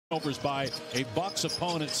Overs by a Bucks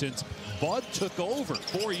opponent since Bud took over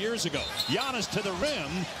 4 years ago. Giannis to the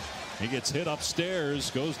rim. He gets hit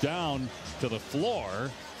upstairs, goes down to the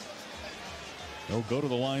floor. He'll go to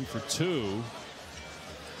the line for two.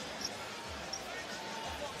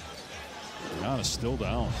 Giannis still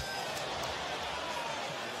down.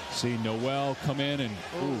 See Noel come in and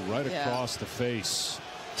right across the face.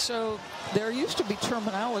 So there used to be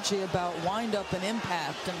terminology about wind up and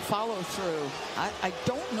impact and follow through. I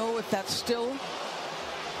don't know if that's still.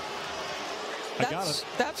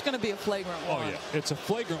 That's going to be a flagrant one. Oh yeah, it's a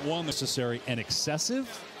flagrant one, necessary and excessive.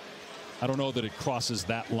 I don't know that it crosses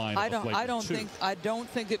that line. I don't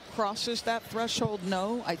think it crosses that threshold.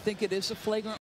 No, I think it is a flagrant.